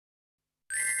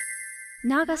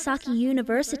Nagasaki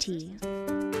University.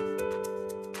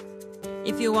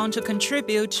 If you want to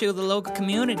contribute to the local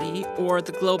community or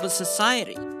the global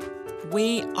society,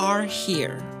 we are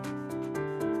here.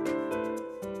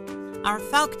 Our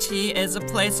faculty is a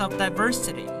place of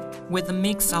diversity with a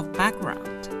mix of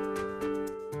background.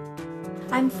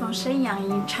 I'm from Shenyang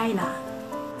in China.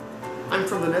 I'm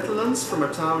from the Netherlands, from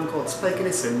a town called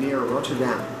Spijkenisse near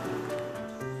Rotterdam.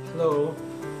 Hello,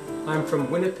 I'm from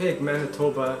Winnipeg,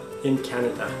 Manitoba in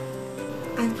Canada.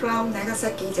 I'm from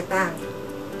Nagasaki, Japan.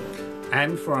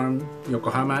 I'm from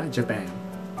Yokohama, Japan.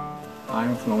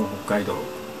 I'm from Hokkaido.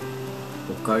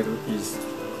 Hokkaido is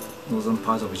northern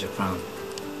part of Japan.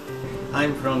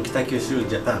 I'm from Kitakyushu,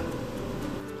 Japan.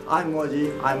 I'm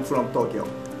Moji. I'm from Tokyo.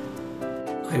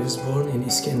 I was born in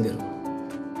Iskenderun,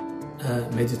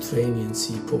 a Mediterranean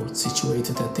seaport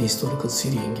situated at the historical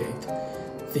Syrian Gate,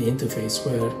 the interface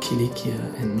where Kilikia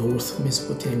and North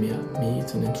Mesopotamia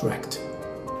meet and interact.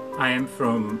 I am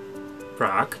from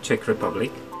Prague, Czech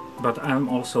Republic, but I'm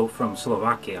also from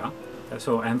Slovakia,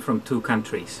 so I'm from two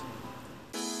countries.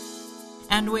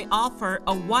 And we offer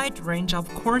a wide range of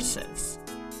courses.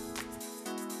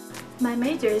 My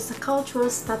major is cultural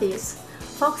studies,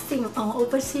 focusing on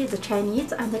overseas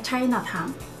Chinese and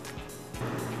Chinatown.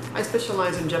 I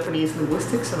specialize in Japanese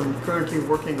linguistics and I'm currently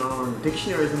working on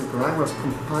dictionaries and grammars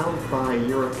compiled by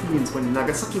Europeans when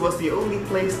Nagasaki was the only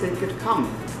place they could come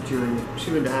during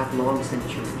 2.5 long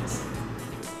centuries.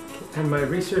 And my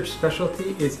research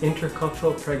specialty is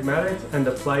intercultural pragmatics and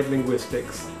applied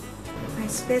linguistics. My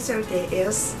specialty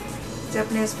is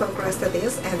Japanese folklore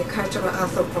studies and cultural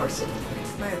anthropology.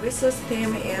 My research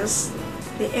theme is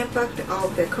the impact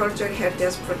of the cultural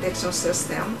heritage protection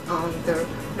system on the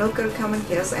local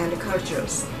communities and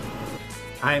cultures.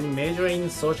 I'm majoring in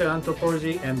social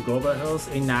anthropology and global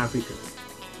health in Africa.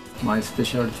 My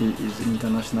specialty is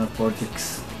international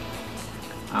politics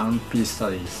and peace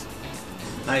studies.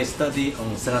 I study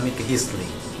on ceramic history.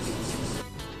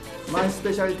 My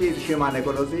specialty is human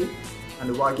ecology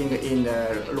and working in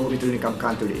low-middle-income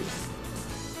countries.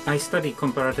 I study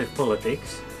comparative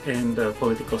politics and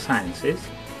political sciences,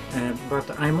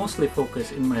 but I mostly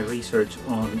focus in my research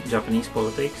on Japanese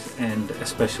politics and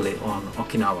especially on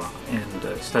Okinawa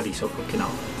and studies of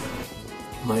Okinawa.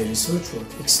 My research work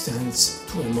extends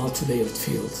to a multi-layered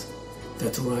field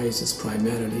that arises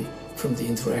primarily from the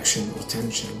interaction or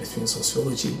tension between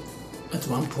sociology at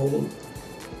one pole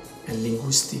and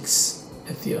linguistics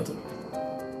at the other.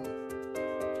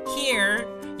 Here,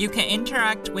 you can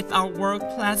interact with our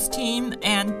world-class team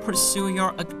and pursue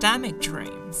your academic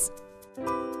dreams.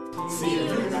 See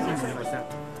you.